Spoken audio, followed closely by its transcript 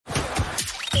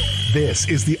This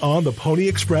is the On the Pony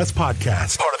Express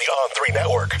podcast, part of the On3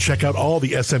 network. Check out all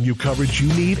the SMU coverage you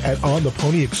need at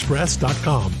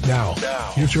ontheponyexpress.com. Now,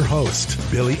 here's your host,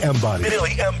 Billy Embody.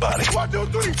 Billy Embody. 1, 2,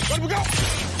 3, let me go.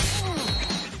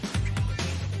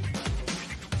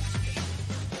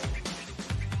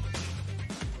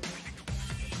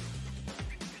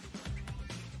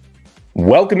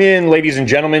 Welcome in, ladies and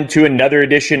gentlemen, to another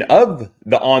edition of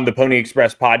the On the Pony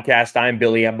Express podcast. I'm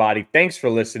Billy Embody. Thanks for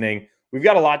listening. We've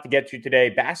got a lot to get to today.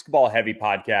 Basketball heavy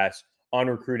podcast on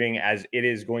recruiting, as it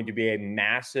is going to be a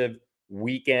massive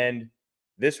weekend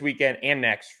this weekend and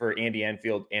next for Andy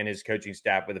Enfield and his coaching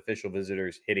staff, with official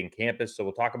visitors hitting campus. So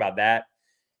we'll talk about that.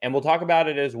 And we'll talk about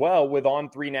it as well with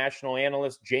On3 national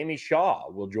analyst Jamie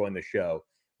Shaw will join the show.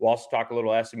 We'll also talk a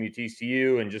little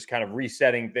SMU-TCU and just kind of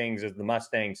resetting things as the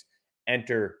Mustangs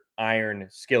enter Iron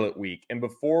Skillet week. And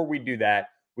before we do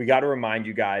that, we got to remind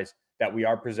you guys that we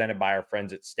are presented by our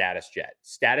friends at StatusJet.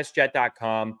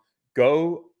 StatusJet.com.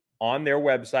 Go on their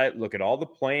website, look at all the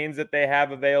planes that they have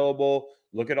available,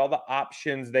 look at all the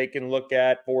options they can look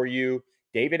at for you.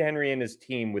 David Henry and his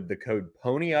team, with the code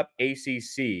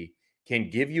PonyUpACC, can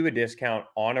give you a discount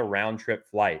on a round-trip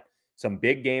flight. Some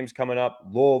big games coming up: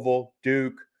 Louisville,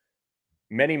 Duke,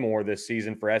 many more this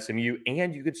season for SMU,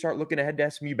 and you could start looking ahead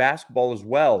to SMU basketball as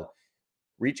well.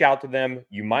 Reach out to them.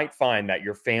 You might find that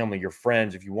your family, your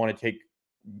friends, if you want to take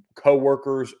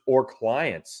coworkers or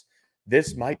clients,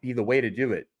 this might be the way to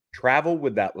do it. Travel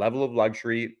with that level of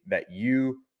luxury that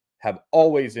you have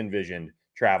always envisioned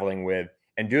traveling with,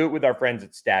 and do it with our friends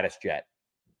at StatusJet.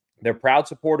 They're proud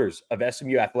supporters of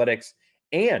SMU athletics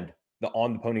and the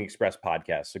On the Pony Express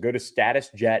podcast. So go to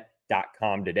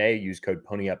statusjet.com today. Use code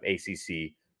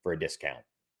PonyUpACC for a discount.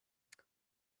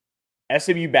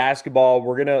 SMU basketball,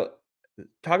 we're going to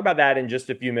talk about that in just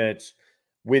a few minutes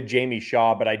with Jamie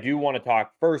Shaw, but I do want to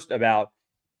talk first about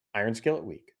Iron Skillet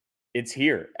week. It's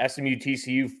here.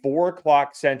 SMU-TCU, 4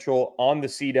 o'clock Central on the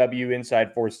CW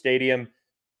inside Ford Stadium.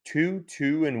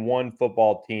 2-2-1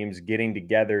 football teams getting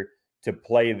together to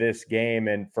play this game.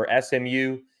 And for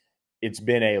SMU, it's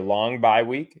been a long bye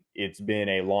week. It's been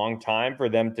a long time for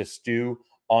them to stew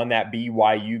on that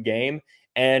BYU game.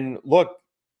 And look,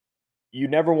 you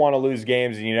never want to lose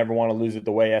games, and you never want to lose it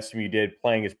the way SMU did,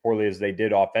 playing as poorly as they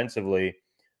did offensively.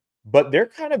 But they're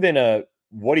kind of in a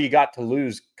what do you got to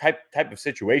lose type of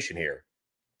situation here.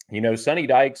 You know, Sonny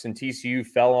Dykes and TCU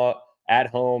fell at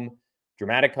home.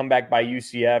 Dramatic comeback by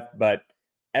UCF, but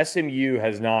SMU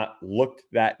has not looked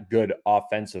that good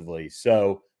offensively.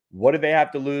 So what do they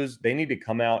have to lose? They need to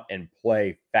come out and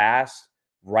play fast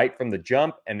right from the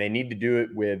jump, and they need to do it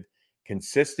with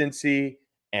consistency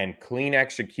and clean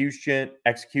execution.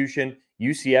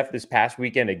 UCF this past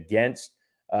weekend against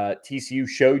TCU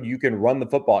showed you can run the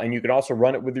football, and you can also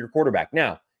run it with your quarterback.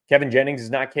 Now, Kevin Jennings is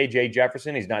not KJ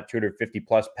Jefferson. He's not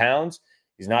 250-plus pounds.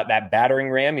 He's not that battering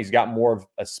ram. He's got more of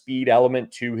a speed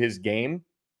element to his game.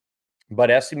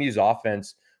 But SMU's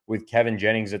offense with Kevin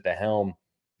Jennings at the helm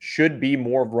should be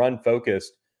more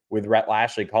run-focused, with Rhett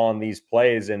Lashley calling these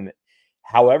plays. And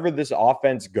however this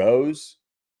offense goes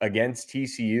against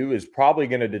TCU is probably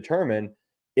going to determine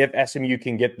if SMU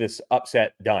can get this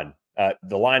upset done.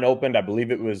 The line opened, I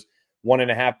believe it was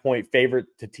 1.5-point favorite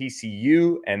to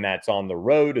TCU, and that's on the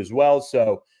road as well.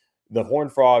 So the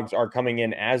Horned Frogs are coming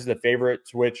in as the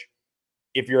favorites, which,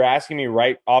 if you're asking me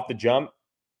right off the jump,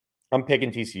 I'm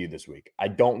picking TCU this week. I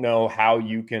don't know how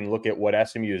you can look at what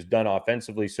SMU has done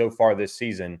offensively so far this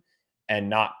season and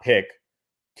not pick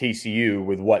TCU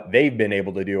with what they've been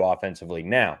able to do offensively.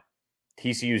 Now,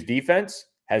 TCU's defense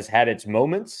has had its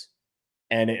moments,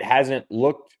 and it hasn't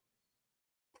looked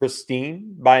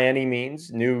pristine by any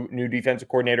means. New defensive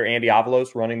coordinator Andy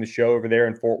Avalos running the show over there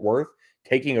in Fort Worth,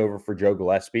 taking over for Joe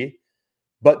Gillespie.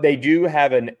 But they do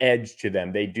have an edge to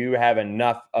them. They do have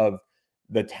enough of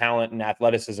the talent and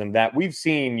athleticism that we've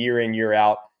seen year in, year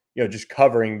out, you know, just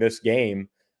covering this game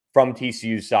from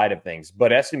TCU's side of things.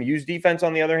 But SMU's defense,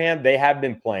 on the other hand, they have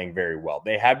been playing very well.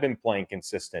 They have been playing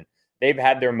consistent. They've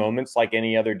had their moments like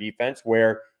any other defense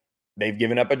where they've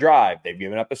given up a drive, they've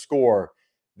given up a score.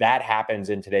 That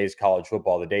happens in today's college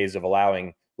football. The days of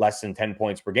allowing less than 10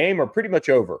 points per game are pretty much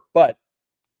over. But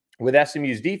with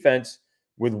SMU's defense,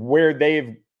 with where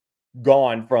they've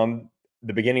gone from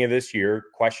the beginning of this year,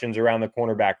 questions around the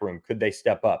cornerback room, could they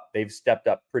step up? They've stepped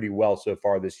up pretty well so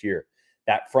far this year.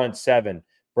 That front seven,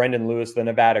 Brendan Lewis, the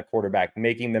Nevada quarterback,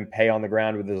 making them pay on the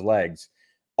ground with his legs.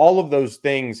 All of those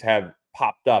things have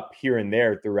popped up here and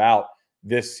there throughout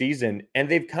this season, and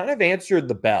they've kind of answered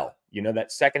the bell. You know,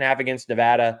 that second half against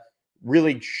Nevada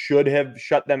really should have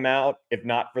shut them out, if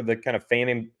not for the kind of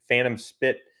phantom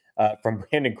spit from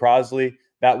Brandon Crosley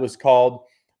that was called.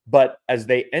 But as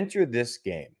they enter this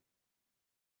game,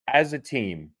 as a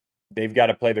team, they've got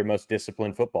to play their most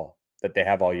disciplined football that they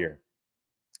have all year.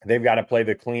 They've got to play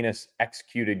the cleanest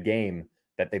executed game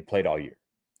that they've played all year.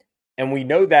 And we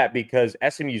know that because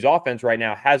SMU's offense right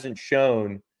now hasn't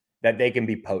shown that they can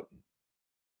be potent.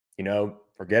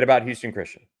 Forget about Houston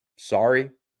Christian.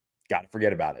 Sorry, got to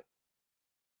forget about it.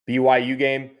 BYU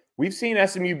game, we've seen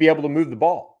SMU be able to move the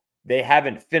ball. They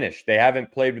haven't finished. They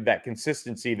haven't played with that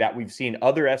consistency that we've seen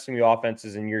other SMU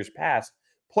offenses in years past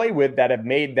play with that have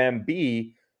made them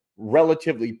be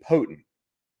relatively potent.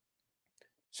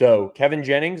 So Kevin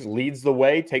Jennings leads the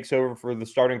way, takes over for the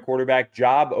starting quarterback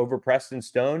job over Preston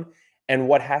Stone. And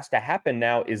what has to happen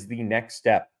now is the next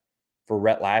step for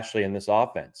Rhett Lashley in this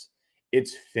offense.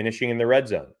 It's finishing in the red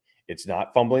zone. It's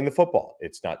not fumbling the football.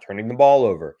 It's not turning the ball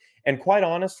over. And quite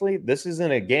honestly, this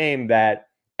isn't a game that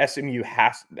SMU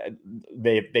has.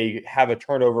 They have a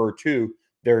turnover or two.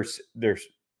 Their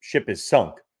ship is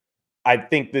sunk. I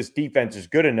think this defense is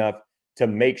good enough to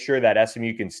make sure that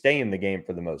SMU can stay in the game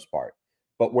for the most part.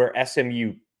 But where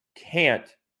SMU can't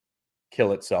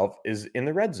kill itself is in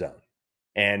the red zone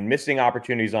and missing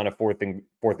opportunities on a fourth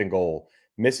and goal,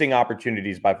 missing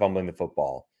opportunities by fumbling the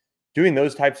football, doing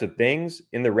those types of things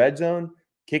in the red zone,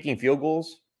 kicking field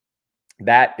goals.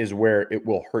 That is where it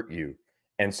will hurt you.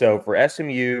 And so for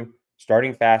SMU,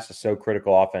 starting fast is so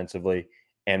critical offensively.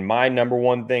 And my number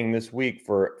one thing this week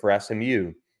for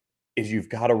SMU is you've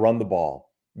got to run the ball.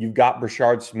 You've got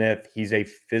Brashard Smith. He's a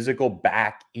physical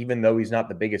back, even though he's not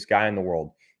the biggest guy in the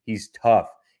world. He's tough.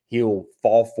 He'll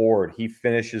fall forward. He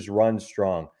finishes runs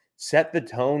strong. Set the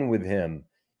tone with him.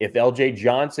 If LJ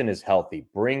Johnson is healthy,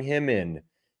 bring him in.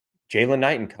 Jalen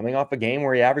Knighton coming off a game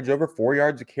where he averaged over 4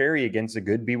 yards a carry against a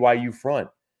good BYU front.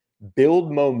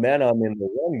 Build momentum in the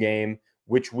run game,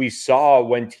 which we saw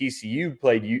when TCU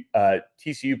played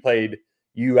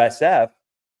USF,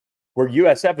 where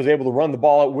USF was able to run the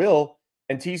ball at will,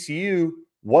 and TCU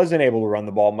wasn't able to run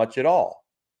the ball much at all.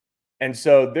 And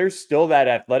so there's still that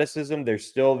athleticism. There's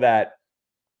still that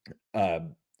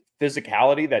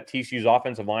physicality that TCU's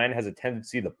offensive line has a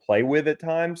tendency to play with at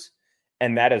times,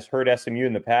 and that has hurt SMU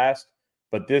in the past.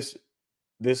 But this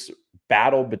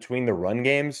battle between the run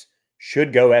games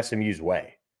should go SMU's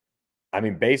way. I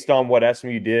mean, based on what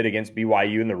SMU did against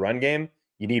BYU in the run game,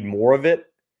 you need more of it.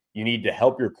 You need to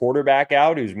help your quarterback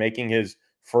out who's making his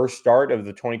first start of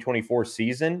the 2024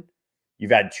 season.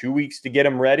 You've had 2 weeks to get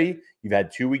him ready. You've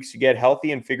had 2 weeks to get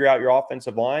healthy and figure out your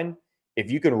offensive line.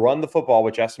 If you can run the football,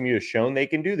 which SMU has shown they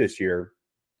can do this year,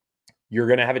 you're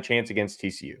going to have a chance against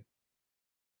TCU.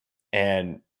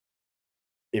 And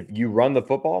if you run the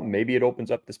football, maybe it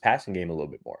opens up this passing game a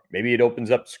little bit more. Maybe it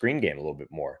opens up the screen game a little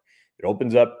bit more. It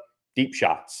opens up deep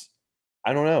shots.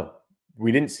 I don't know.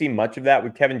 We didn't see much of that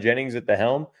with Kevin Jennings at the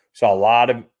helm. Saw a lot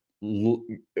of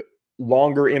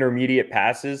longer intermediate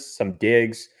passes, some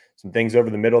digs, some things over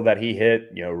the middle that he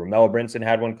hit. Romello Brinson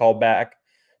had one called back.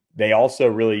 They also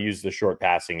really used the short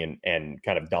passing and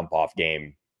kind of dump off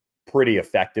game pretty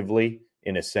effectively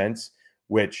in a sense,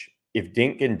 which if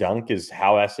dink and dunk is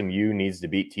how SMU needs to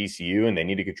beat TCU and they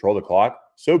need to control the clock,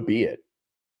 so be it.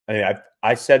 I mean,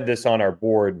 I said this on our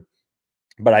board,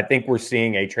 but I think we're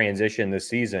seeing a transition this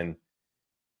season.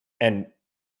 And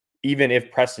even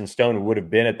if Preston Stone would have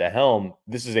been at the helm,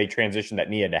 this is a transition that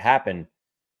needed to happen.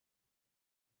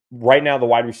 Right now, the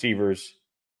wide receivers,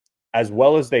 as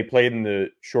well as they played in the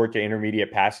short to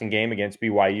intermediate passing game against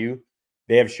BYU,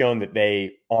 they have shown that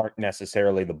they aren't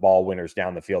necessarily the ball winners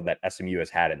down the field that SMU has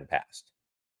had in the past.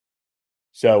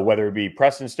 So whether it be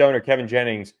Preston Stone or Kevin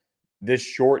Jennings, this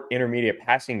short intermediate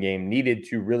passing game needed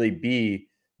to really be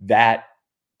that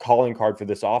calling card for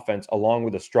this offense, along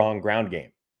with a strong ground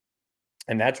game.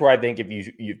 And that's where I think if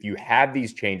you have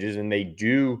these changes and they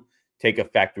do take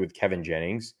effect with Kevin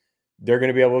Jennings, they're going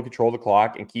to be able to control the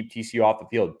clock and keep TCU off the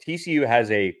field. TCU has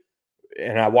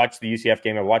and I watched the UCF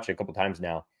game, I've watched it a couple times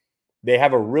now. They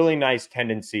have a really nice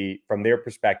tendency from their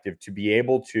perspective to be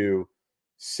able to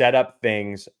set up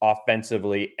things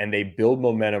offensively, and they build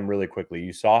momentum really quickly.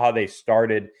 You saw how they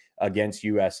started against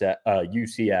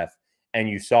UCF, and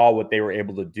you saw what they were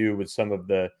able to do with some of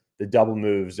the double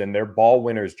moves and their ball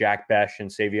winners, Jack Besh and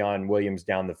Savion Williams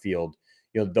down the field.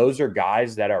 Those are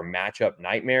guys that are matchup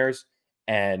nightmares,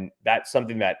 and that's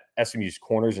something that SMU's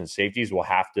corners and safeties will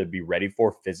have to be ready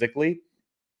for physically.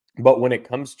 But when it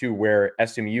comes to where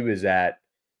SMU is at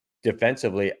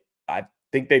defensively, I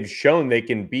think they've shown they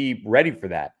can be ready for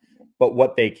that. But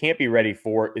what they can't be ready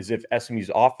for is if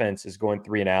SMU's offense is going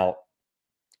 3 and out,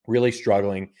 really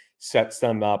struggling, sets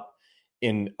them up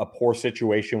in a poor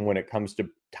situation when it comes to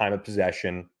time of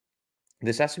possession.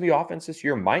 This SMU offense this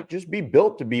year might just be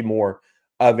built to be more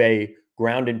of a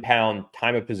ground and pound,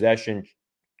 time of possession,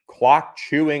 clock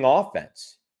chewing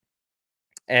offense.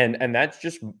 And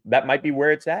that might be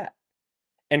where it's at.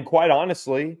 And quite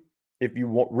honestly, if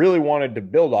you really wanted to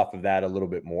build off of that a little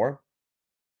bit more,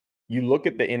 you look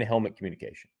at the in-helmet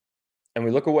communication. And we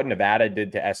look at what Nevada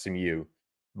did to SMU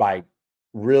by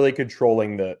really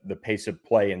controlling the pace of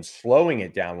play and slowing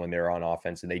it down when they're on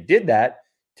offense. And they did that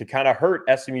to kind of hurt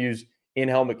SMU's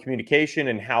in-helmet communication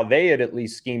and how they had at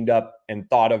least schemed up and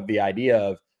thought of the idea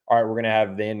of, all right, we're going to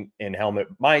have the in-helmet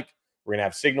mic. We're going to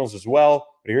have signals as well,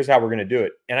 but here's how we're going to do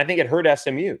it. And I think it hurt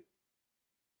SMU.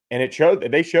 And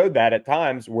they showed that at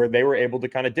times where they were able to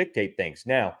kind of dictate things.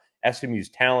 Now, SMU's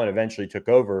talent eventually took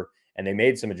over and they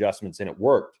made some adjustments and it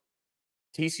worked.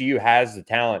 TCU has the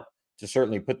talent to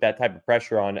certainly put that type of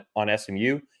pressure on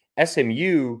SMU.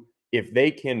 SMU, if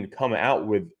they can come out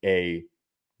with a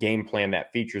game plan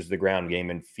that features the ground game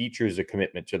and features a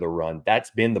commitment to the run, that's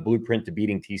been the blueprint to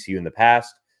beating TCU in the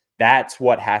past. That's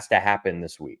what has to happen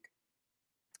this week.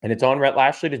 And it's on Rhett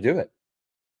Lashley to do it.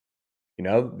 You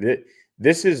know,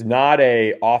 this is not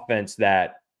a offense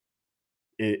that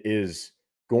is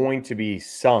going to be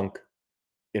sunk,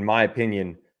 in my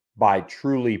opinion, by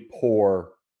truly poor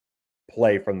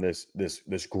play from this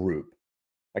group.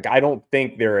 Like, I don't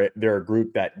think they're a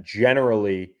group that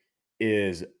generally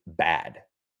is bad.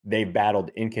 They've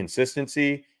battled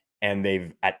inconsistency and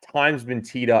they've at times been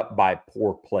teed up by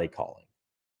poor play calling.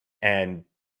 And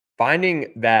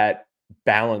finding that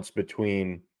balance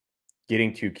between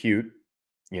getting too cute,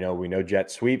 you know, we know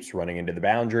jet sweeps, running into the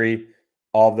boundary,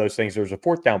 all of those things. There was a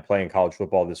fourth down play in college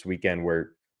football this weekend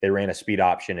where they ran a speed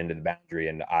option into the boundary,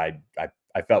 and I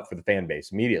felt for the fan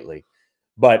base immediately.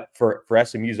 But for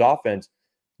SMU's offense,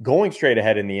 going straight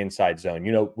ahead in the inside zone,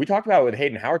 you know, we talked about it with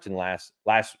Hayden Howerton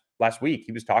last week.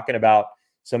 He was talking about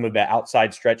some of the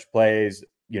outside stretch plays,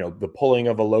 you know, the pulling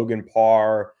of a Logan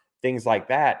Parr, things like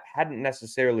that hadn't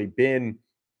necessarily been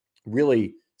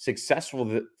really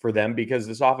successful for them because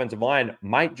this offensive line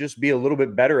might just be a little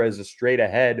bit better as a straight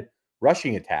ahead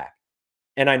rushing attack.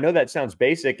 And I know that sounds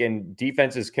basic and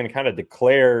defenses can kind of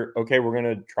declare, okay, we're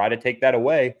going to try to take that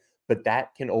away, but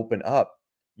that can open up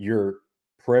your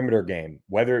perimeter game,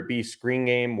 whether it be screen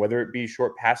game, whether it be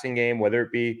short passing game, whether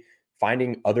it be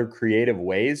finding other creative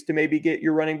ways to maybe get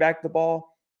your running back the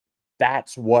ball.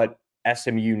 That's what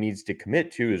SMU needs to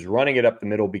commit to, is running it up the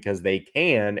middle, because they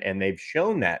can, and they've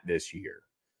shown that this year.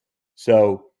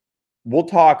 So we'll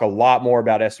talk a lot more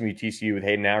about SMU-TCU with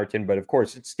Hayden Howerton, but of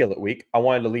course it's Skillet Week. I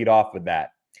wanted to lead off with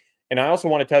that. And I also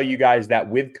want to tell you guys that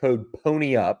with code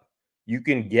PONYUP, you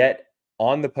can get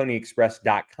on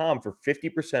theponyexpress.com for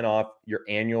 50% off your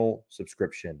annual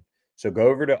subscription. So go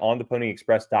over to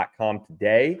ontheponyexpress.com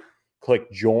today,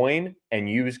 click join, and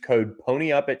use code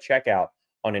PONYUP at checkout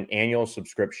on an annual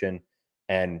subscription.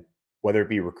 And whether it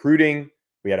be recruiting,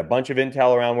 we had a bunch of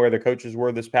intel around where the coaches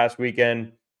were this past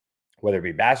weekend, whether it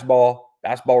be basketball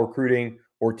recruiting,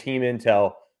 or team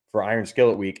intel for Iron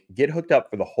Skillet Week, get hooked up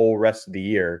for the whole rest of the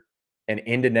year and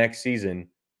into next season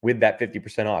with that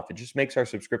 50% off. It just makes our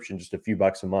subscription just a few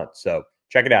bucks a month. So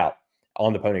check it out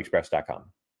on theponyexpress.com.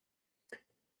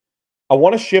 I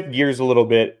want to shift gears a little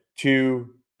bit to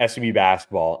SMU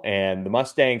basketball, and the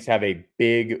Mustangs have a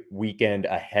big weekend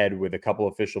ahead with a couple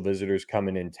official visitors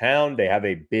coming in town. They have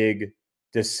a big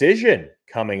decision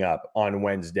coming up on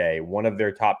Wednesday. One of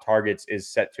their top targets is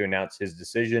set to announce his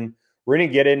decision. We're going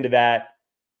to get into that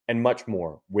and much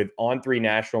more with On3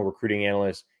 national recruiting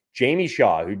analyst Jamie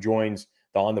Shaw, who joins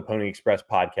the On the Pony Express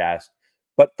podcast.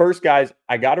 But first, guys,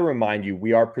 I got to remind you,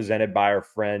 we are presented by our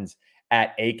friends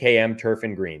at AKM Turf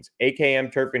and Greens.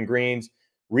 AKM Turf and Greens,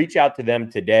 reach out to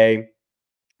them today.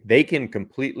 They can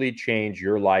completely change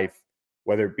your life,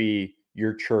 whether it be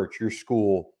your church, your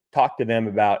school. Talk to them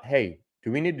about, hey,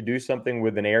 do we need to do something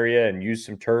with an area and use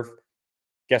some turf?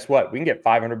 Guess what? We can get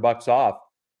 $500 off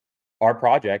our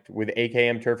project with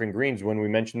AKM Turf and Greens when we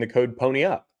mention the code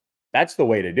PONYUP. That's the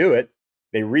way to do it.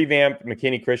 They revamped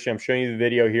McKinney Christian. I'm showing you the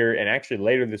video here. And actually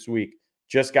later this week,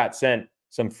 just got sent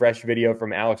some fresh video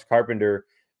from Alex Carpenter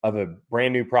of a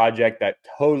brand new project that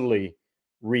totally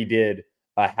redid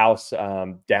a house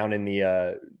down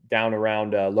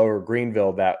around Lower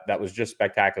Greenville that was just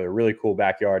spectacular. Really cool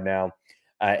backyard now.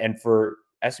 And for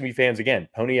SMU fans, again,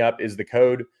 PONYUP is the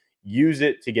code. Use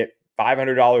it to get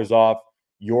 $500 off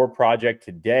your project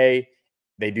today.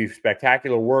 They do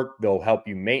spectacular work. They'll help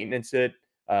you maintenance it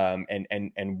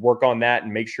and work on that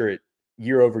and make sure it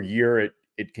year over year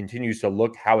it continues to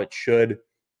look how it should.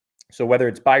 So whether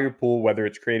it's by your pool, whether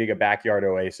it's creating a backyard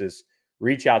oasis,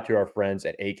 reach out to our friends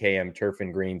at AKM Turf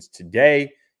and Greens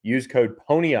today. Use code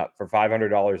PONYUP for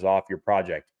 $500 off your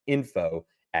project. Info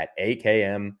at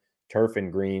AKM Turf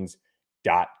and Greens.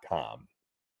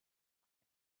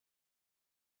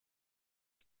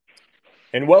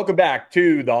 And welcome back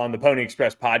to the On the Pony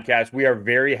Express podcast. We are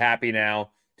very happy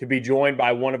now to be joined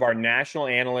by one of our national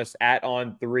analysts at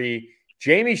On3,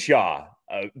 Jamie Shaw.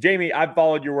 Jamie, I've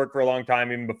followed your work for a long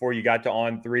time, even before you got to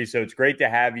On3, so it's great to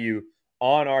have you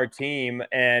on our team.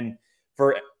 And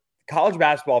for college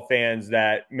basketball fans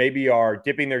that maybe are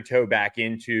dipping their toe back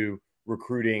into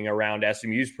recruiting around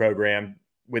SMU's program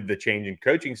with the change in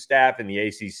coaching staff and the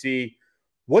ACC,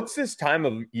 what's this time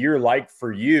of year like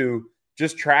for you,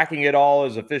 just tracking it all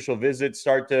as official visits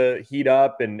start to heat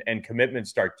up and commitments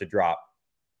start to drop?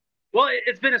 Well,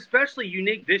 it's been especially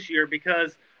unique this year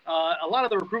because a lot of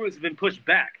the recruitments have been pushed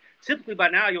back. Typically by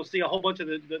now you'll see a whole bunch of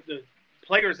the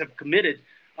players have committed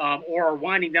or are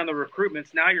winding down the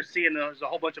recruitments. Now you're seeing there's a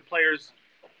whole bunch of players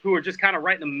who are just kind of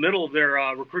right in the middle of their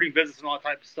recruiting business and all that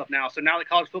type of stuff now. So now that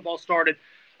college football started,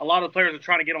 a lot of the players are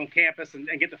trying to get on campus and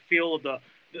get the feel of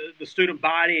the student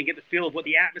body and get the feel of what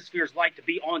the atmosphere is like to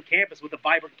be on campus with a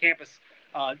vibrant campus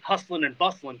hustling and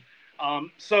bustling.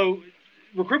 So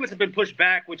recruitments have been pushed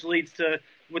back, which leads to,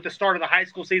 with the start of the high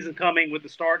school season coming, with the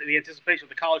start of the anticipation of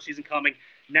the college season coming,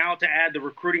 now to add the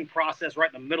recruiting process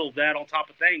right in the middle of that on top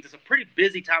of things. It's a pretty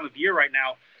busy time of year right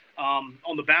now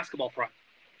on the basketball front.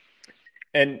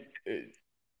 And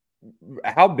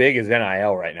how big is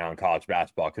NIL right now in college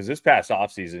basketball? Because this past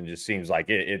offseason just seems like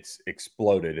it's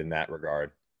exploded in that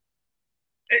regard.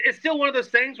 It's still one of those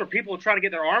things where people are trying to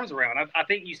get their arms around. I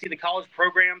think you see the college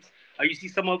programs, you see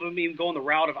some of them even going the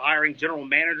route of hiring general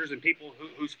managers and people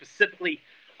who specifically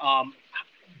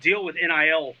deal with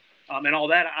NIL and all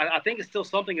that. I think it's still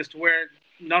something as to where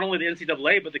not only the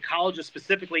NCAA, but the colleges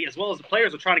specifically, as well as the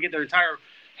players, are trying to get their entire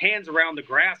hands around the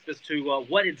grasp as to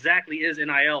what exactly is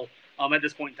NIL at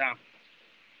this point in time.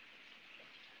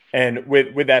 And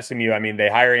with SMU, I mean, they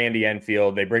hire Andy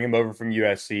Enfield. They bring him over from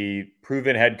USC,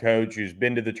 proven head coach who's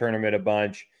been to the tournament a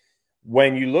bunch.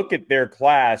 When you look at their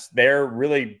class, they're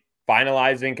really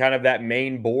finalizing kind of that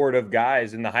main board of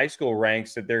guys in the high school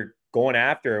ranks that they're going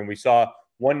after. And we saw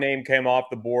one name came off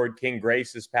the board, King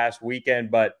Grace, this past weekend.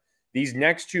 But these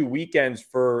next 2 weekends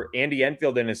for Andy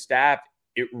Enfield and his staff,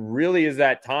 it really is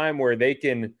that time where they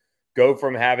can go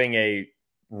from having a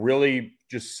really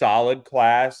just solid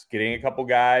class, getting a couple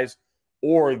guys,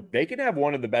 or they can have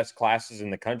one of the best classes in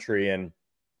the country. And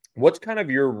what's kind of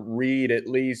your read, at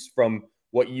least from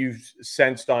what you've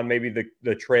sensed on maybe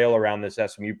the trail around this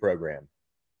SMU program?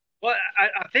 Well,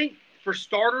 I think for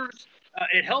starters,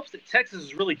 it helps that Texas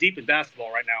is really deep in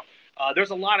basketball right now.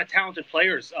 There's a lot of talented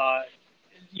players,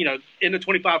 in the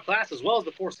 25 class, as well as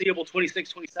the foreseeable 26,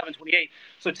 27, 28.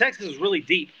 So Texas is really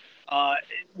deep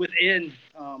within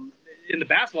in the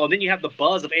basketball. And then you have the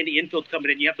buzz of Andy Enfield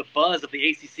coming in. You have the buzz of the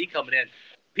ACC coming in.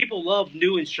 People love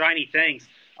new and shiny things.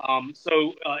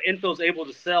 So Enfield's able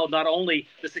to sell not only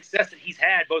the success that he's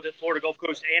had both at Florida Gulf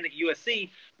Coast and at USC,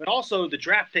 but also the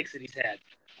draft picks that he's had.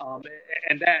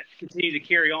 And that continue to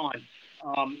carry on.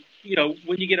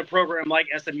 When you get a program like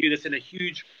SMU that's in a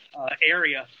huge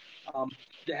area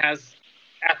that has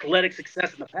athletic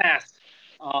success in the past,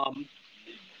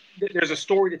 there's a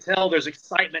story to tell. There's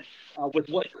excitement with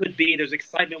what could be. There's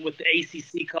excitement with the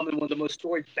ACC coming, one of the most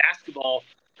storied basketball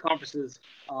conferences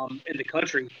in the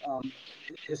country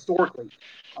historically.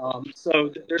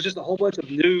 So there's just a whole bunch of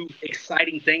new,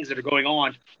 exciting things that are going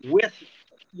on with,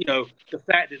 the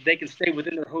fact that they can stay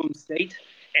within their home state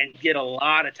and get a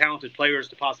lot of talented players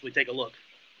to possibly take a look.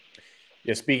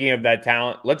 Yeah, speaking of that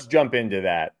talent, let's jump into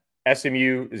that.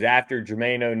 SMU is after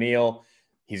Jermaine O'Neal.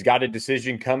 He's got a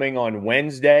decision coming on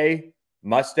Wednesday,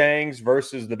 Mustangs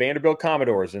versus the Vanderbilt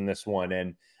Commodores in this one.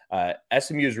 And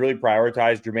SMU has really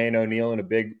prioritized Jermaine O'Neal in a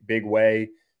big way.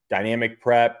 Dynamic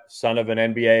prep, son of an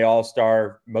NBA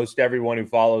All-Star. Most everyone who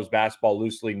follows basketball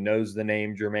loosely knows the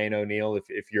name Jermaine O'Neal,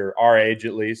 if you're our age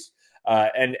at least.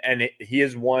 And he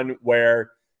is one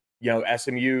where,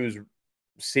 SMU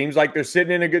seems like they're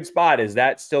sitting in a good spot. Is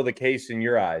that still the case in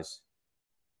your eyes?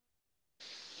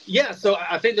 Yeah, so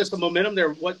I think there's some momentum there.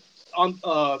 What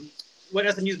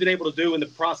SMU's been able to do in the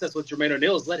process with Jermaine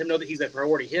O'Neal is let him know that he's a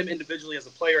priority. Him individually as a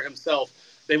player himself,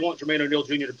 they want Jermaine O'Neal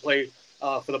Jr. to play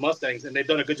for the Mustangs, and they've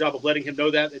done a good job of letting him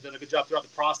know that. They've done a good job throughout the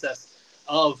process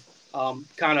of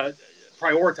kind of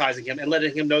prioritizing him and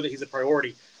letting him know that he's a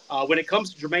priority. When it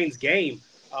comes to Jermaine's game,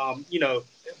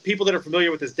 people that are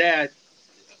familiar with his dad,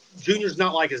 Junior's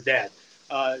not like his dad.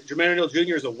 Jermaine O'Neal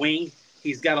Jr. is a wing.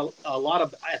 He's got a lot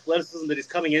of athleticism that he's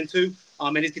coming into,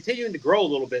 and he's continuing to grow a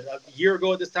little bit. A year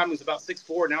ago at this time, he was about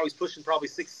 6'4". Now he's pushing probably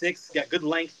 6'6". He's got good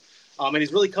length, and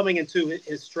he's really coming into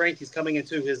his strength. He's coming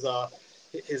into his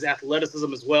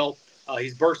athleticism as well.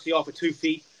 He's bursty off of 2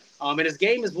 feet, and his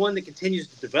game is one that continues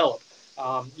to develop.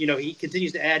 He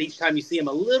continues to add each time you see him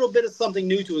a little bit of something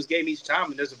new to his game each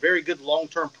time, and there's a very good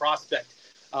long-term prospect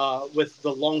with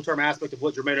the long-term aspect of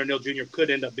what Jermaine O'Neal Jr. could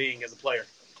end up being as a player.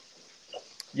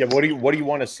 Yeah, what do you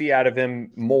want to see out of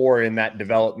him more in that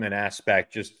development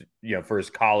aspect, just for his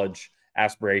college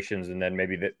aspirations, and then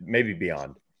maybe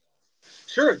beyond?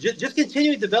 Sure, just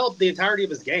continuing to develop the entirety of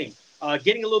his game,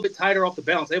 getting a little bit tighter off the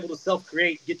bounce, able to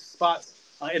self-create, get to spots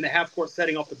in the half-court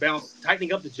setting off the bounce,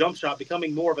 tightening up the jump shot,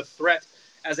 becoming more of a threat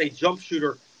as a jump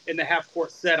shooter in the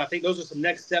half-court set. I think those are some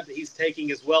next steps that he's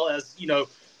taking, as well as,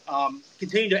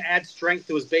 continue to add strength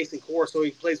to his base and core so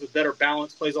he plays with better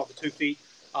balance, plays off the 2 feet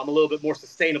a little bit more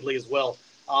sustainably as well.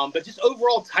 But just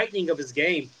overall tightening of his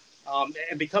game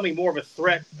and becoming more of a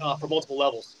threat for multiple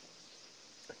levels.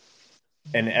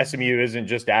 And SMU isn't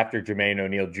just after Jermaine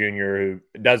O'Neal Jr., who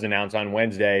does announce on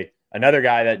Wednesday. Another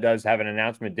guy that does have an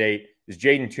announcement date is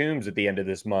Jaden Toombs at the end of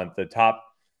this month, the top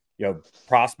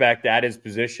prospect at his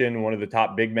position, one of the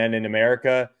top big men in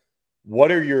America.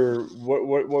 What are your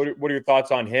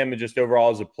thoughts on him and just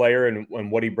overall as a player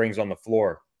and what he brings on the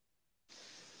floor?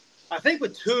 I think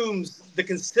with Toombs, the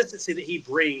consistency that he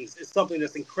brings is something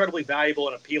that's incredibly valuable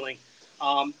and appealing.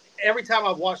 Every time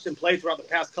I've watched him play throughout the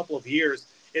past couple of years,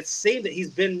 it seemed that he's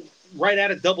been right at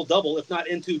a double-double, if not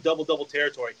into double-double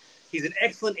territory. He's an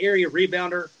excellent area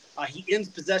rebounder. He ends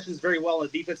possessions very well on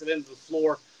the defensive end of the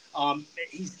floor.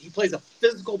 He plays a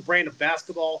physical brand of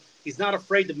basketball. He's not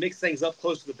afraid to mix things up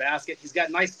close to the basket. He's got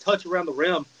nice touch around the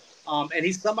rim. And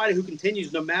he's somebody who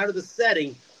continues, no matter the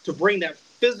setting, to bring that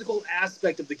physical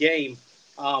aspect of the game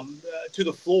to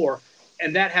the floor.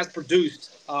 And that has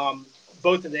produced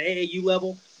both at the AAU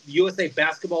level, the USA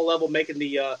basketball level, making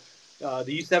the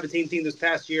U17 team this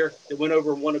past year that went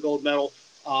over and won a gold medal,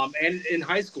 and in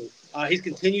high school. He's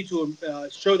continued to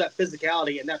show that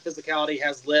physicality, and that physicality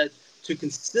has led to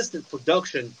consistent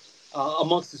production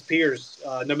amongst his peers,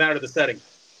 no matter the setting.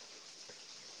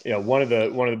 One of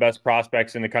the best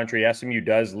prospects in the country. SMU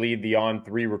does lead the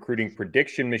On3 recruiting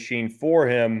prediction machine for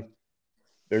him.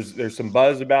 There's some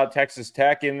buzz about Texas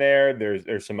Tech in there.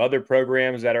 There's some other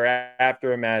programs that are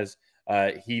after him as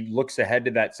he looks ahead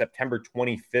to that September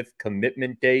 25th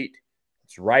commitment date.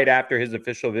 It's right after his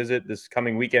official visit this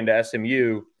coming weekend to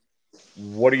SMU.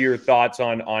 What are your thoughts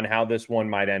on how this one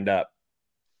might end up?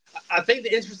 I think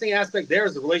the interesting aspect there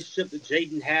is the relationship that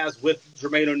Jaden has with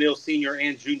Jermaine O'Neal Sr.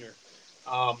 and Jr.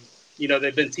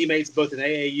 They've been teammates both in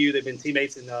AAU. They've been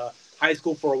teammates in high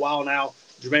school for a while now.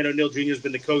 Jermaine O'Neal Jr. has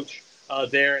been the coach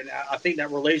there. And I think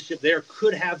that relationship there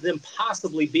could have them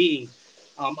possibly being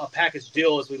a package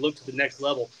deal as we look to the next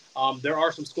level. There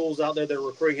are some schools out there that are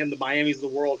recruiting him, the Miamis of the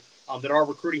world, that are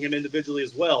recruiting him individually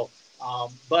as well.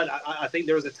 But I think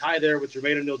there is a tie there with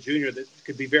Jermaine O'Neal Jr. that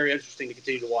could be very interesting to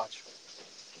continue to watch.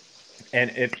 And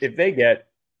if they get,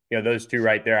 those two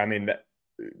right there, I mean,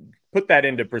 put that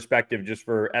into perspective just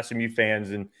for SMU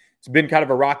fans. And it's been kind of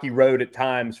a rocky road at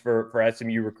times for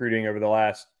SMU recruiting over the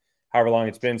last however long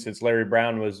it's been since Larry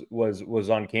Brown was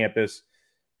on campus.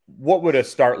 What would a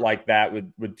start like that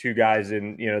with two guys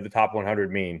in, the top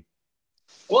 100 mean?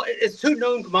 Well, it's two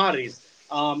known commodities.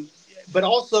 But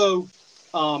also,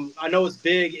 I know it's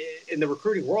big in the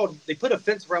recruiting world. They put a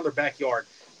fence around their backyard.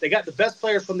 They got the best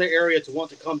players from their area to want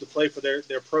to come to play for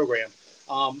their program.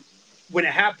 When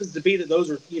it happens to be that those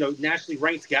are, nationally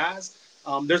ranked guys,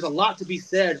 there's a lot to be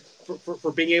said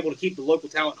for being able to keep the local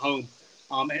talent home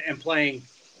and playing,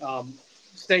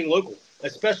 staying local,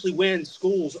 especially when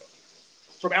schools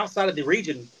from outside of the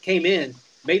region came in,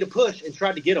 made a push, and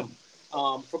tried to get them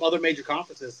from other major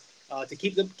conferences to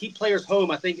keep players home.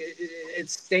 I think it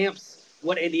stamps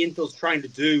what Andy Infield's trying to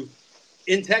do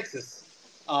in Texas,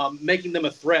 making them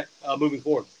a threat moving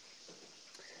forward.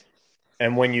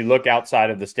 And when you look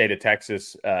outside of the state of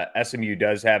Texas, SMU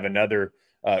does have another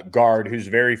guard who's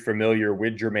very familiar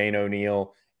with Jermaine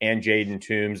O'Neal and Jaden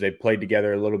Toombs. They've played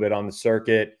together a little bit on the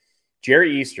circuit.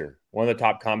 Jerry Easter, one of the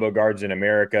top combo guards in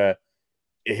America.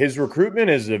 His recruitment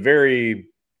is a very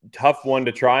tough one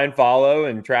to try and follow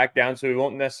and track down, so we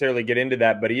won't necessarily get into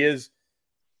that. But he is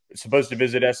supposed to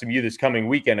visit SMU this coming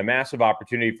weekend, a massive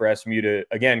opportunity for SMU to,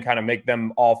 again, kind of make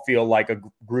them all feel like a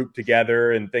group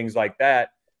together and things like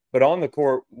that. But on the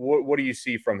court, what do you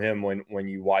see from him when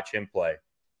you watch him play?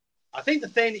 I think the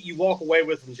thing that you walk away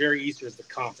with from Jerry Easter is the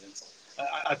confidence.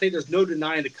 I think there's no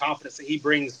denying the confidence that he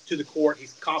brings to the court.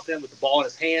 He's confident with the ball in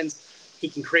his hands. He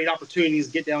can create opportunities,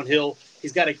 get downhill.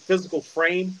 He's got a physical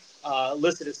frame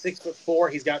listed at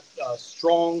 6'4". He's got a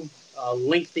strong,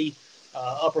 lengthy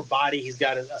upper body. He's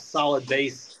got a solid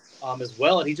base as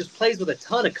well. And he just plays with a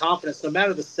ton of confidence, no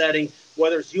matter the setting,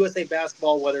 whether it's USA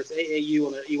Basketball, whether it's AAU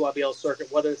on the EYBL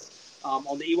circuit, whether it's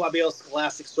on the EYBL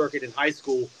Scholastic circuit in high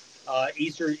school.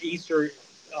 Easter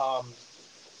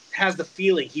has the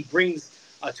feeling he brings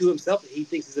to himself that he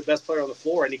thinks he's the best player on the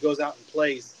floor, and he goes out and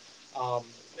plays,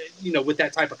 with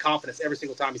that type of confidence every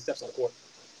single time he steps on the court.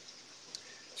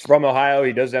 From Ohio.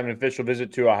 He does have an official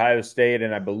visit to Ohio State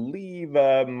and I believe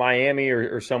Miami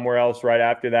or somewhere else right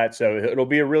after that. So it'll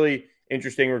be a really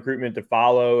interesting recruitment to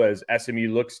follow as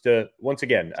SMU looks to, once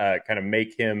again, kind of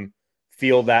make him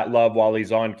feel that love while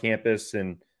he's on campus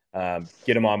and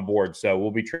get him on board. So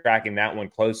we'll be tracking that one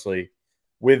closely.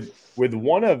 With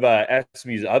one of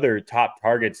SMU's other top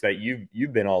targets that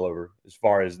you've been all over as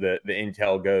far as the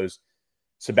intel goes,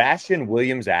 Sebastian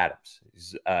Williams-Adams.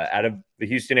 He's out of the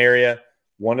Houston area.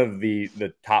 One of the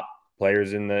top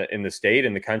players in the state,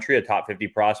 in the country, a top 50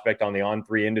 prospect on the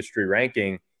On3 industry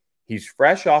ranking. He's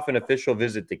fresh off an official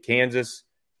visit to Kansas.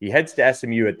 He heads to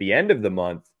SMU at the end of the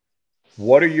month.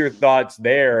 What are your thoughts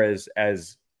there as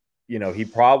he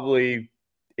probably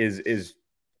is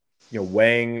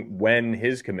weighing when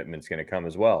his commitment's going to come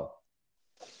as well?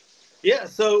 Yeah,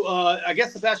 so I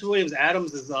guess Sebastian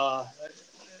Williams-Adams is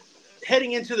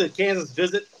heading into the Kansas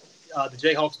visit. The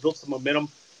Jayhawks built some momentum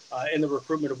in the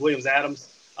recruitment of Williams-Adams.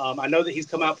 I know that he's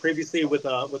come out previously with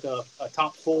a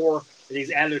top four, and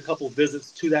he's added a couple of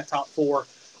visits to that top four.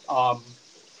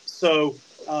 So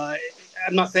I'm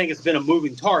not saying it's been a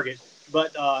moving target,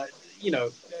 but a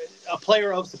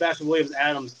player of Sebastian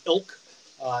Williams-Adams' ilk,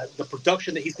 the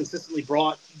production that he's consistently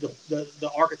brought,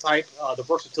 the archetype, the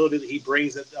versatility that he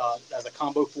brings as a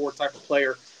combo forward type of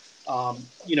player.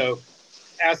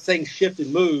 As things shift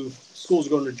and move, schools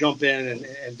are going to jump in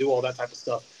and do all that type of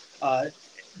stuff.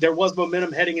 There was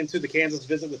momentum heading into the Kansas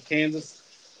visit with Kansas,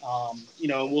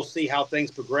 and we'll see how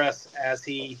things progress as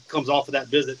he comes off of that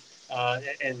visit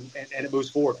and it moves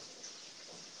forward.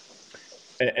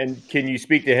 And can you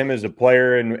speak to him as a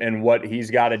player and what he's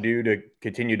got to do to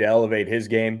continue to elevate his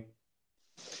game?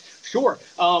 Sure.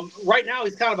 Right now,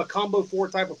 he's kind of a combo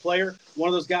forward type of player. One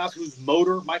of those guys whose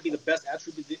motor might be the best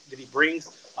attribute that he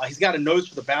brings. He's got a nose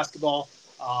for the basketball.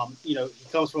 He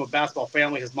comes from a basketball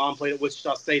family. His mom played at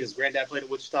Wichita State. His granddad played at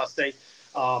Wichita State.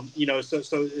 So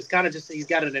it's kind of just he's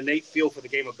got an innate feel for the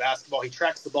game of basketball. He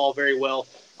tracks the ball very well.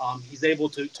 He's able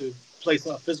to play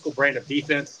a physical brand of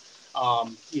defense.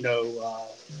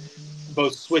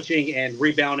 Both switching and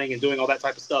rebounding and doing all that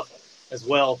type of stuff as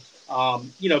well.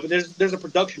 But there's a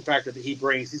production factor that he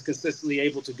brings. He's consistently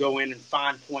able to go in and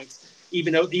find points,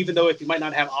 even though if he might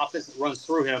not have offense that runs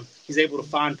through him, he's able to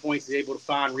find points. He's able to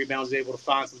find rebounds. He's able to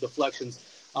find some deflections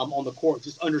on the court.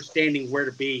 Just understanding where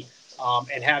to be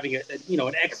and having an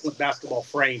excellent basketball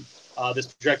frame that's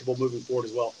projectable moving forward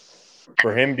as well.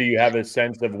 For him, do you have a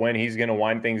sense of when he's going to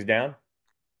wind things down?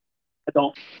 I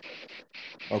don't.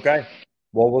 Okay.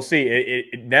 Well, we'll see.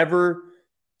 It never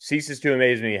ceases to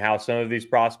amaze me how some of these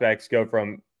prospects go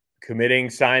from committing,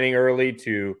 signing early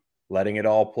to letting it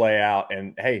all play out.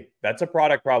 And, hey, that's a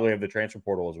product probably of the transfer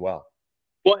portal as well.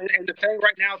 Well, and the thing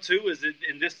right now, too, is that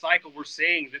in this cycle we're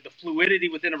seeing that the fluidity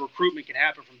within a recruitment can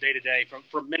happen from day to day,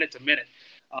 from minute to minute.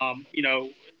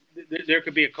 There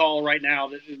could be a call right now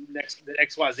that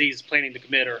XYZ is planning to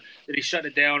commit, or that he's shutting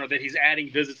it down, or that he's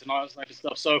adding visits and all that type of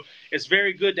stuff. So it's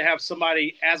very good to have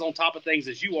somebody as on top of things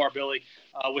as you are, Billy,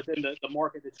 within the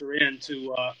market that you're in,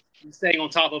 to staying on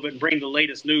top of it and bring the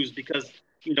latest news, because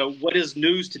what is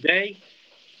news today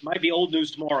might be old news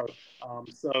tomorrow.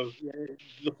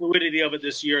 The fluidity of it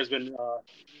this year has been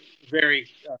very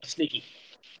sneaky.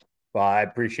 Well, I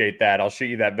appreciate that. I'll shoot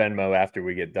you that Venmo after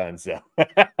we get done. So,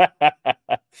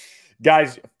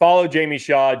 guys, follow Jamie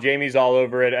Shaw. Jamie's all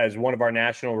over it as one of our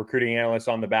national recruiting analysts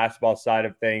on the basketball side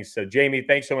of things. So, Jamie,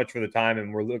 thanks so much for the time,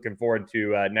 and we're looking forward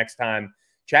to next time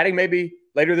chatting maybe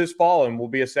later this fall, and we'll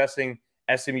be assessing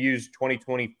SMU's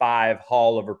 2025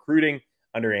 Hall of Recruiting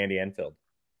under Andy Enfield.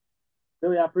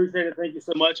 Billy, I appreciate it. Thank you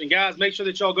so much. And, guys, make sure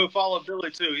that y'all go follow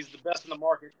Billy, too. He's the best in the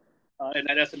market, in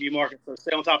that SMU market. So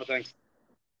stay on top of things.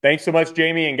 Thanks so much,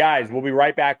 Jamie. And, guys, we'll be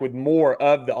right back with more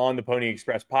of the On the Pony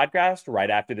Express podcast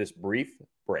right after this brief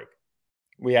break.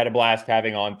 We had a blast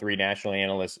having On3 national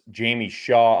analyst Jamie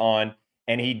Shaw on,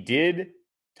 and he did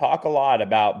talk a lot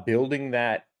about building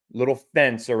that little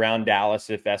fence around Dallas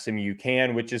if SMU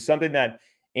can, which is something that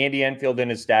Andy Enfield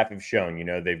and his staff have shown.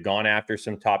 They've gone after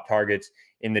some top targets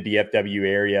in the DFW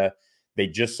area. They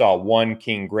just saw one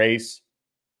King Grace,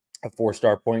 a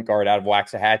four-star point guard out of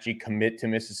Waxahachie, commit to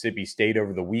Mississippi State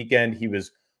over the weekend. He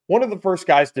was one of the first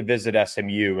guys to visit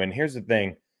SMU. And here's the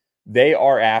thing. They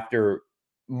are after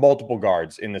multiple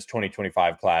guards in this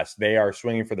 2025 class. They are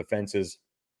swinging for the fences.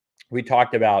 We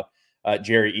talked about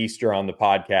Jerry Easter on the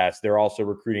podcast. They're also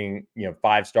recruiting,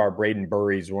 five-star Braden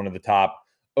Burries, one of the top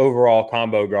overall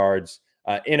combo guards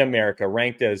in America,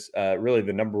 ranked as really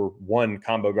the #1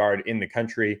 combo guard in the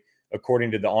country,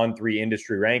 according to the On3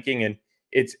 industry ranking. And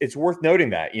it's worth noting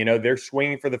that, they're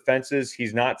swinging for the fences.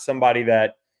 He's not somebody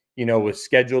that, was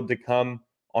scheduled to come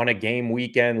on a game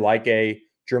weekend like a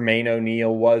Jermaine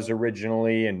O'Neal was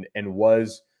originally and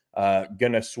was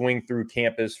going to swing through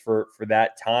campus for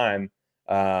that time.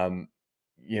 King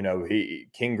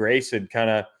Grace had kind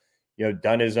of,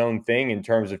 done his own thing in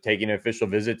terms of taking an official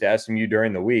visit to SMU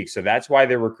during the week. So that's why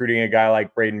they're recruiting a guy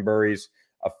like Braden Burries,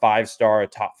 a 5-star, a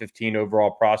top 15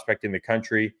 overall prospect in the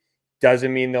country.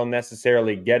 Doesn't mean they'll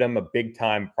necessarily get him a big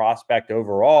time prospect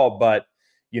overall, but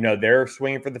they're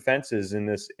swinging for the fences in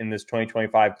this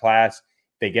 2025 class.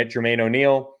 They get Jermaine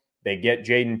O'Neal, they get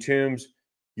Jaden Toombs.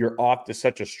 You're off to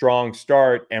such a strong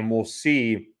start, and we'll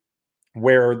see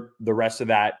where the rest of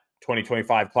that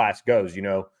 2025 class goes.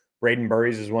 Braden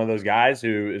Burries is one of those guys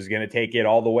who is going to take it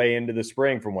all the way into the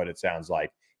spring, from what it sounds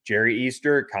like. Jerry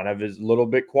Easter kind of is a little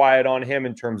bit quiet on him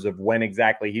in terms of when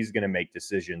exactly he's going to make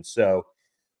decisions. So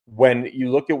when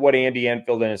you look at what Andy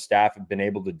Enfield and his staff have been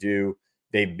able to do,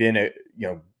 they've been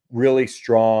really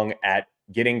strong at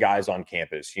getting guys on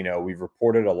campus. We've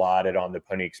reported a lot at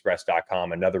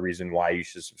ontheponyexpress.com. Another reason why you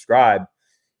should subscribe,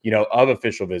 of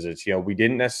official visits. We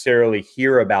didn't necessarily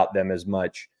hear about them as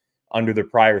much under the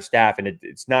prior staff, and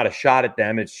it's not a shot at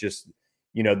them. It's just,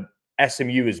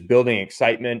 SMU is building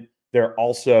excitement. They're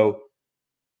also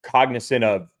cognizant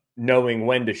of knowing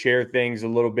when to share things a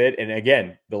little bit. And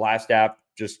again, the last staff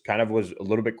just kind of was a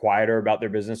little bit quieter about their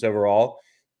business overall.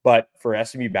 But for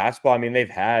SMU basketball,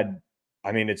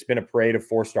 it's been a parade of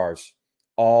 4-stars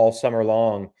all summer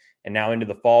long. And now into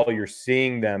the fall, you're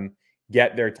seeing them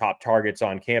get their top targets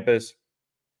on campus.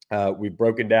 We've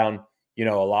broken down, a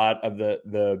lot of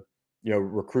the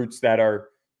recruits that are,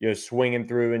 swinging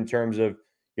through in terms of,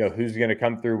 who's going to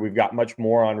come through. We've got much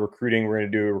more on recruiting. We're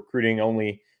going to do a recruiting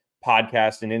only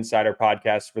podcast and insider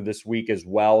podcast for this week as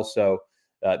well. So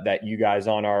that you guys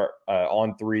on our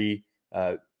On3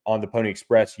 on the Pony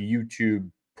Express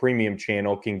YouTube premium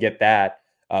channel can get that.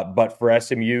 But for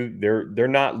SMU, they're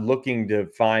not looking to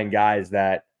find guys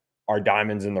that are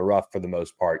diamonds in the rough for the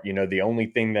most part. The only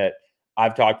thing that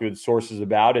I've talked with sources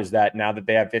about is that now that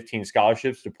they have 15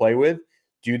 scholarships to play with,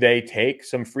 do they take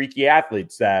some freaky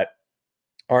athletes that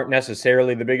aren't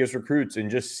necessarily the biggest recruits and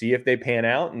just see if they pan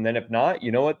out? And then if not,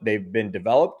 you know what? They've been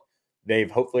developed.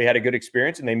 They've hopefully had a good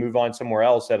experience, and they move on somewhere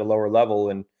else at a lower level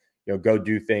and, go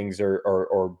do things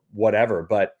or whatever.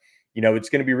 But, it's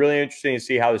going to be really interesting to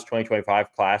see how this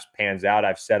 2025 class pans out.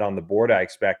 I've said on the board, I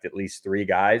expect at least 3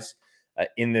 guys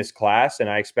in this class, and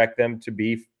I expect them to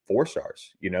be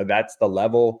 4-stars. That's the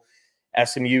level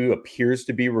SMU appears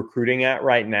to be recruiting at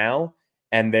right now.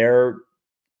 And they're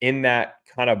in that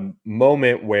kind of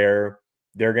moment where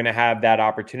they're going to have that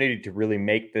opportunity to really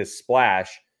make this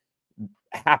splash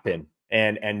happen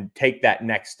and take that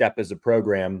next step as a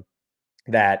program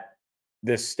that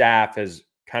this staff has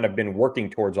kind of been working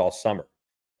towards all summer.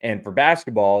 And for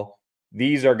basketball,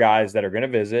 these are guys that are going to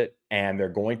visit and they're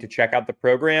going to check out the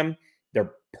program.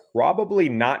 They're probably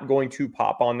not going to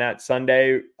pop on that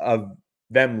Sunday of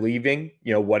them leaving,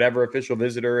 whatever official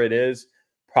visitor it is.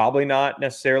 Probably not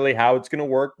necessarily how it's going to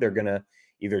work. They're going to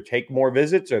either take more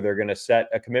visits or they're going to set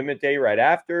a commitment day right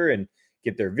after and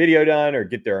get their video done or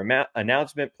get their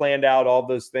announcement planned out, all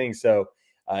those things. So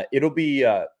it'll be,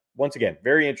 once again,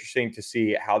 very interesting to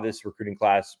see how this recruiting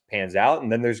class pans out.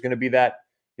 And then there's going to be that,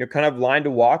 kind of line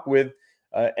to walk with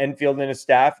Enfield and his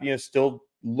staff, still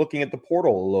looking at the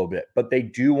portal a little bit. But they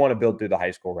do want to build through the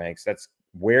high school ranks. That's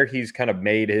where he's kind of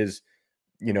made his,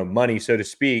 money, so to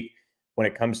speak, when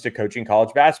it comes to coaching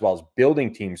college basketball, is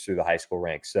building teams through the high school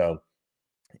ranks. So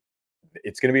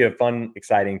it's going to be a fun,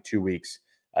 exciting 2 weeks,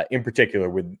 in particular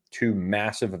with 2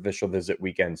 massive official visit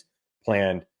weekends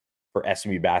planned for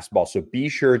SMU basketball. So be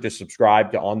sure to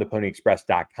subscribe to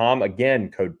ontheponyexpress.com.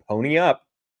 Again, code PONYUP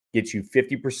gets you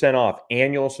 50% off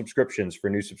annual subscriptions for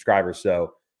new subscribers.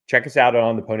 So check us out at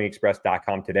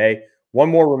ontheponyexpress.com today. One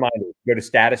more reminder, go to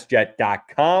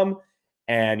statusjet.com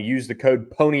and use the code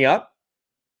PONYUP,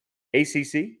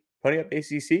 ACC, PONYUP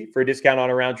ACC, for a discount on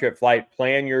a round-trip flight.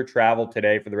 Plan your travel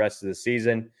today for the rest of the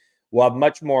season. We'll have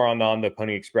much more on the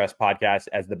Pony Express podcast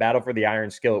as the battle for the Iron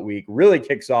Skillet week really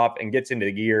kicks off and gets into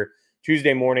gear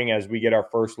Tuesday morning as we get our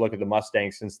first look at the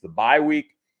Mustangs since the bye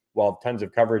week. We'll have tons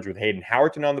of coverage with Hayden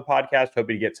Howerton on the podcast,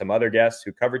 hoping to get some other guests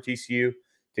who cover TCU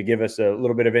to give us a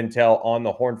little bit of intel on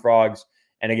the Horned Frogs.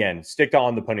 And again, stick to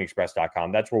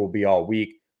ontheponyexpress.com. That's where we'll be all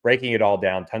week, breaking it all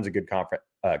down. Tons of good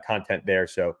content there.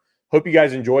 So hope you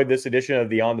guys enjoyed this edition of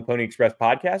the On the Pony Express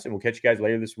podcast, and we'll catch you guys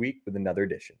later this week with another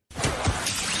edition.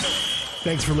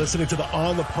 Thanks for listening to the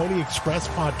On the Pony Express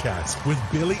podcast with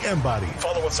Billy Embody.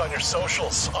 Follow us on your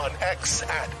socials on X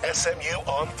at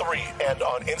SMU-on3 and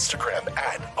on Instagram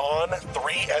at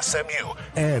On3SMU.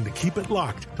 And keep it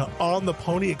locked to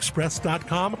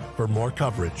OnThePonyExpress.com for more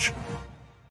coverage.